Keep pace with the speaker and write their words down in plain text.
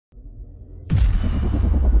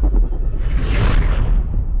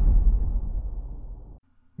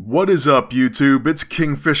What is up, YouTube? It's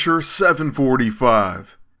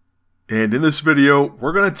Kingfisher745. And in this video,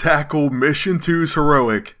 we're going to tackle Mission 2's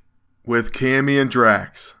Heroic with Cammi and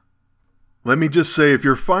Drax. Let me just say, if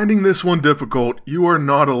you're finding this one difficult, you are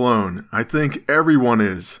not alone. I think everyone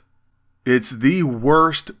is. It's the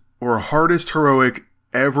worst or hardest Heroic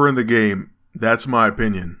ever in the game. That's my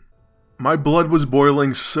opinion. My blood was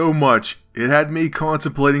boiling so much, it had me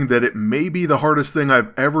contemplating that it may be the hardest thing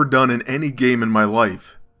I've ever done in any game in my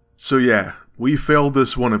life. So yeah, we failed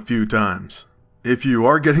this one a few times. If you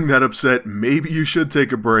are getting that upset, maybe you should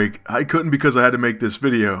take a break. I couldn't because I had to make this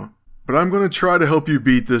video. But I'm going to try to help you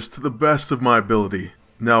beat this to the best of my ability.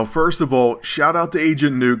 Now first of all, shout out to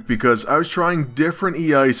Agent Nuke because I was trying different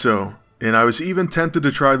EISO, and I was even tempted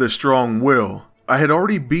to try the Strong Will. I had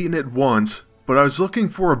already beaten it once, but I was looking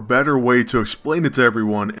for a better way to explain it to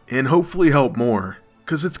everyone and hopefully help more.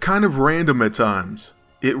 Cause it's kind of random at times.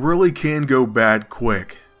 It really can go bad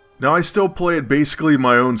quick. Now I still play it basically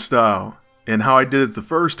my own style, and how I did it the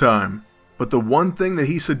first time, but the one thing that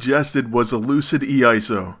he suggested was a Lucid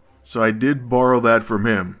EISO, so I did borrow that from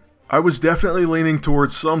him. I was definitely leaning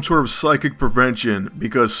towards some sort of psychic prevention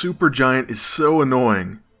because Supergiant is so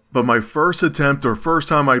annoying, but my first attempt or first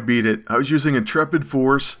time I beat it, I was using Intrepid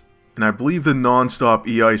Force, and I believe the non-stop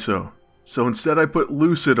EISO, so instead I put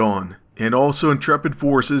Lucid on, and also Intrepid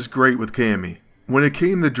Force is great with Cammi. When it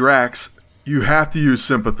came to Drax, you have to use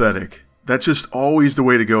Sympathetic. That's just always the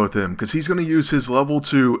way to go with him, because he's going to use his level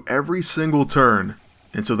 2 every single turn,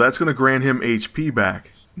 and so that's going to grant him HP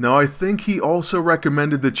back. Now I think he also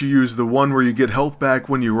recommended that you use the one where you get health back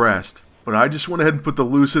when you rest, but I just went ahead and put the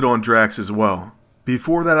Lucid on Drax as well.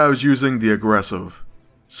 Before that I was using the Aggressive.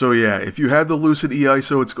 So yeah, if you have the Lucid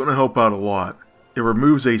EISO, it's going to help out a lot. It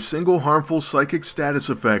removes a single harmful psychic status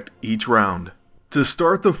effect each round. To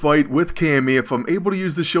start the fight with Cammi, if I'm able to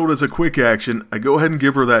use the shield as a quick action, I go ahead and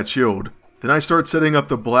give her that shield. Then I start setting up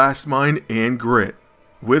the Blast Mine and Grit.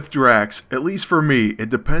 With Drax, at least for me, it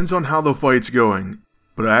depends on how the fight's going,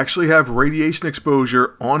 but I actually have Radiation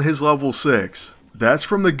Exposure on his level 6. That's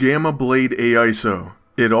from the Gamma Blade AISO.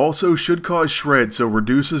 It also should cause Shred, so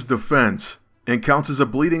reduces defense, and counts as a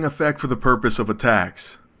bleeding effect for the purpose of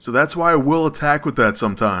attacks. So that's why I will attack with that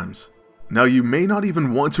sometimes. Now you may not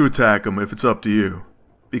even want to attack him if it's up to you,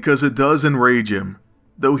 because it does enrage him,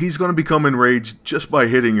 though he's going to become enraged just by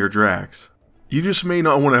hitting your Drax. You just may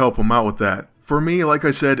not want to help him out with that. For me, like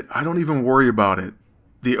I said, I don't even worry about it.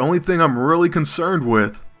 The only thing I'm really concerned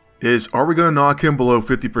with is, are we going to knock him below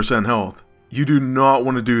 50% health? You do not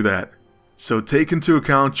want to do that. So take into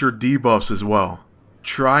account your debuffs as well.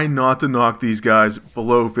 Try not to knock these guys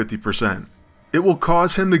below 50%. It will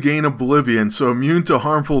cause him to gain Oblivion, so immune to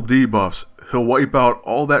harmful debuffs. He'll wipe out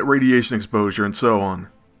all that radiation exposure and so on.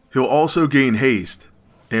 He'll also gain haste.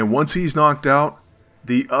 And once he's knocked out,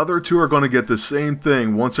 the other two are going to get the same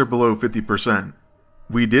thing once they're below 50%.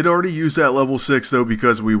 We did already use that level 6 though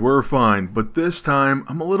because we were fine, but this time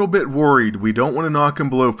I'm a little bit worried. We don't want to knock him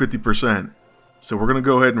below 50%. So we're going to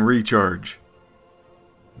go ahead and recharge.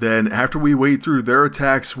 Then after we wait through their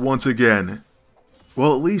attacks once again,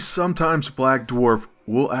 well, at least sometimes Black Dwarf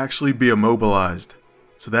will actually be immobilized.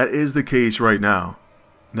 So that is the case right now.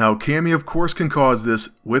 Now Cammi of course can cause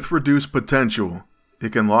this with reduced potential.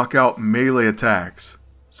 It can lock out melee attacks.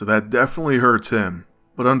 So that definitely hurts him.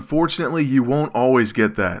 But unfortunately you won't always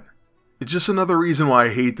get that. It's just another reason why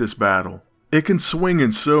I hate this battle. It can swing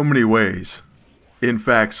in so many ways. In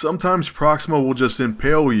fact, sometimes Proxima will just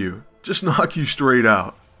impale you. Just knock you straight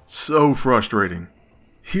out. So frustrating.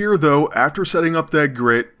 Here though, after setting up that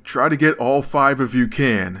Grit, try to get all 5 if you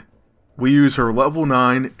can. We use her level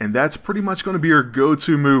 9, and that's pretty much going to be her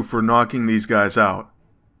go-to move for knocking these guys out.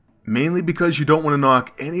 Mainly because you don't want to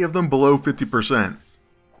knock any of them below 50%.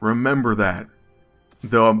 Remember that.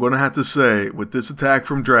 Though I'm going to have to say, with this attack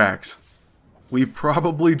from Drax, we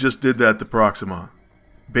probably just did that to Proxima.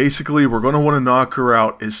 Basically, we're going to want to knock her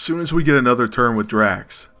out as soon as we get another turn with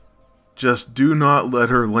Drax. Just do not let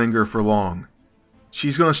her linger for long.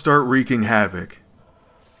 She's going to start wreaking havoc.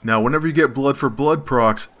 Now whenever you get blood for blood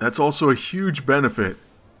procs, that's also a huge benefit.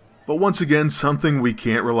 But once again, something we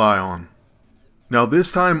can't rely on. Now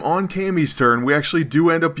this time on Cammi's turn, we actually do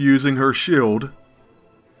end up using her shield.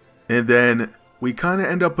 And then we kind of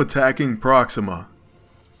end up attacking Proxima.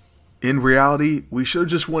 In reality, we should have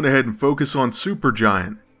just went ahead and focused on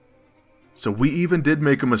Supergiant. So we even did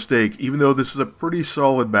make a mistake, even though this is a pretty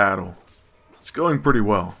solid battle. It's going pretty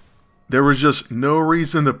well. There was just no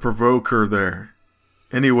reason to provoke her there.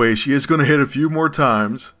 Anyway, she is going to hit a few more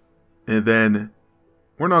times, and then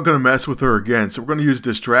we're not going to mess with her again, so we're going to use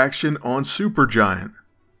Distraction on Supergiant.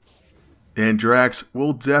 And Drax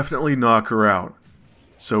will definitely knock her out.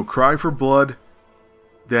 So cry for blood,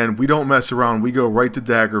 then we don't mess around, we go right to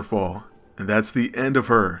Daggerfall, and that's the end of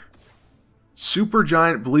her.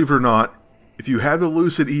 Supergiant, believe it or not, if you have the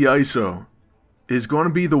Lucid E-ISO, is going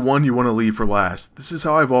to be the one you want to leave for last. This is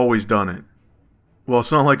how I've always done it. Well,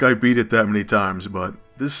 it's not like I beat it that many times, but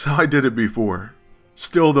this is how I did it before.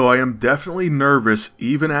 Still though, I am definitely nervous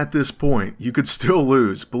even at this point. You could still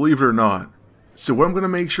lose, believe it or not. So what I'm going to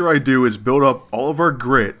make sure I do is build up all of our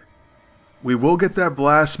grit. We will get that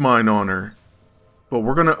blast mine on her, but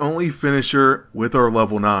we're going to only finish her with our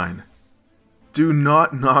level 9. Do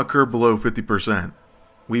not knock her below 50%.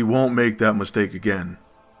 We won't make that mistake again.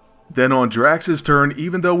 Then on Drax's turn,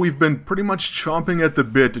 even though we've been pretty much chomping at the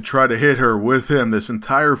bit to try to hit her with him this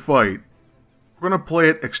entire fight, we're going to play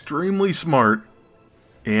it extremely smart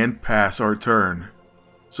and pass our turn.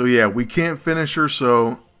 So yeah, we can't finish her,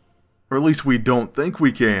 or at least we don't think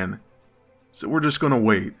we can, so we're just going to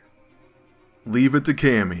wait. Leave it to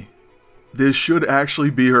Cammi. This should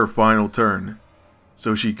actually be her final turn.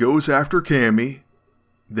 So she goes after Cammi,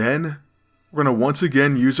 then we're going to once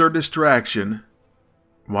again use our distraction.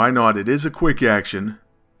 Why not? It is a quick action.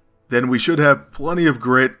 Then we should have plenty of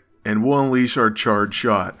grit and we'll unleash our charge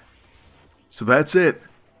shot. So that's it.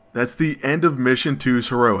 That's the end of Mission 2's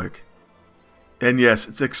Heroic. And yes,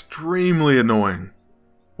 it's extremely annoying.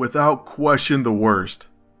 Without question the worst.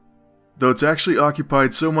 Though it's actually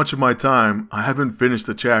occupied so much of my time, I haven't finished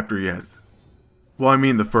the chapter yet. Well, I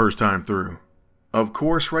mean the first time through. Of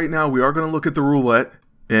course, right now we are going to look at the roulette.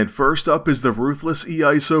 And first up is the Ruthless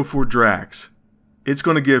E-ISO for Drax. It's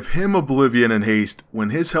going to give him Oblivion and Haste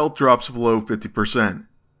when his health drops below 50%.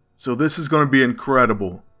 So this is going to be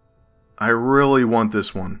incredible. I really want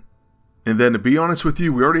this one. And then to be honest with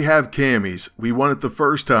you, we already have Cammi's. We won it the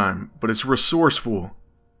first time, but it's resourceful.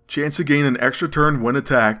 Chance to gain an extra turn when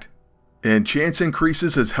attacked, and chance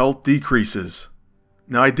increases as health decreases.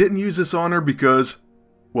 Now I didn't use this on her because,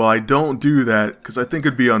 well, I don't do that because I think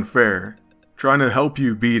it'd be unfair. Trying to help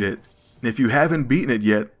you beat it. And if you haven't beaten it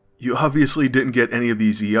yet, you obviously didn't get any of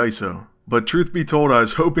these E-ISO. But truth be told, I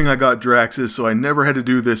was hoping I got Drax's so I never had to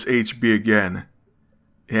do this HB again.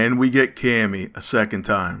 And we get Cammi a second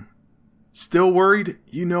time. Still worried?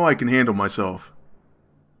 You know I can handle myself.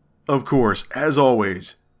 Of course, as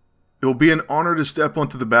always, it will be an honor to step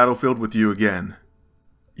onto the battlefield with you again.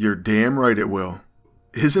 You're damn right it will.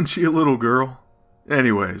 Isn't she a little girl?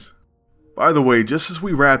 Anyways. By the way, just as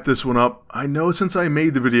we wrap this one up, I know since I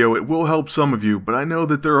made the video it will help some of you, but I know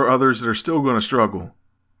that there are others that are still going to struggle.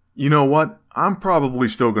 You know what? I'm probably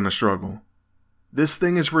still going to struggle. This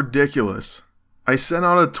thing is ridiculous. I sent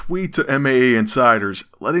out a tweet to MAA insiders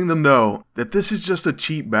letting them know that this is just a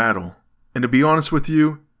cheap battle. And to be honest with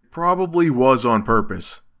you, it probably was on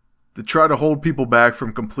purpose. To try to hold people back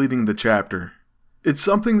from completing the chapter. It's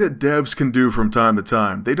something that devs can do from time to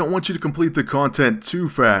time. They don't want you to complete the content too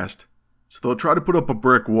fast. So they'll try to put up a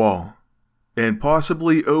brick wall. And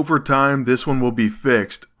possibly over time this one will be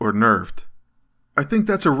fixed or nerfed. I think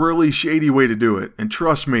that's a really shady way to do it, and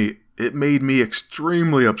trust me, it made me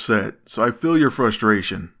extremely upset, so I feel your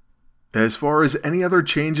frustration. As far as any other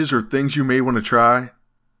changes or things you may want to try,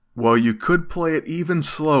 well, you could play it even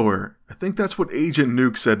slower. I think that's what Agent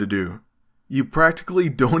Nuke said to do. You practically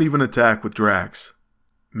don't even attack with Drax.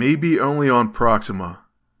 Maybe only on Proxima.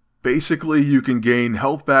 Basically, you can gain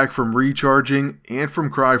health back from recharging and from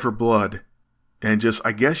Cry for Blood. And just,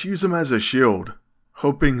 I guess, use him as a shield,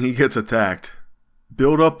 hoping he gets attacked.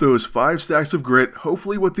 Build up those 5 stacks of grit,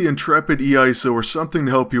 hopefully with the Intrepid E-ISO or something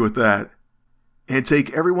to help you with that. And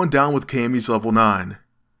take everyone down with Cammi's level 9.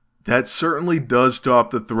 That certainly does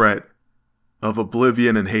stop the threat of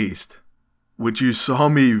Oblivion and Haste, which you saw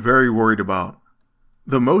me very worried about.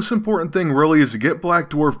 The most important thing really is to get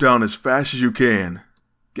Black Dwarf down as fast as you can.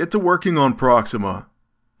 Get to working on Proxima.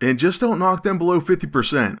 And just don't knock them below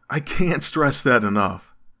 50%. I can't stress that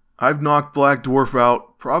enough. I've knocked Black Dwarf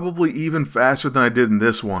out probably even faster than I did in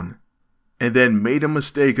this one. And then made a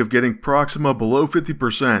mistake of getting Proxima below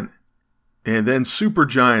 50%. And then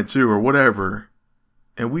Supergiant too, or whatever.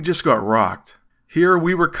 And we just got rocked. Here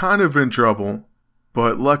we were kind of in trouble.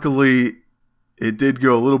 But luckily, it did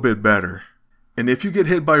go a little bit better. And if you get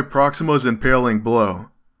hit by Proxima's impaling blow,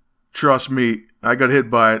 trust me, I got hit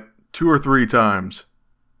by it 2 or 3 times.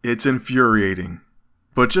 It's infuriating.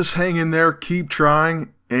 But just hang in there, keep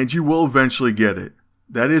trying, and you will eventually get it.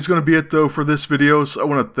 That is going to be it though for this video, so I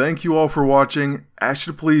want to thank you all for watching. Ask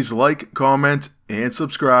you to please like, comment, and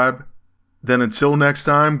subscribe. Then until next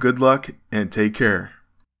time, good luck and take care.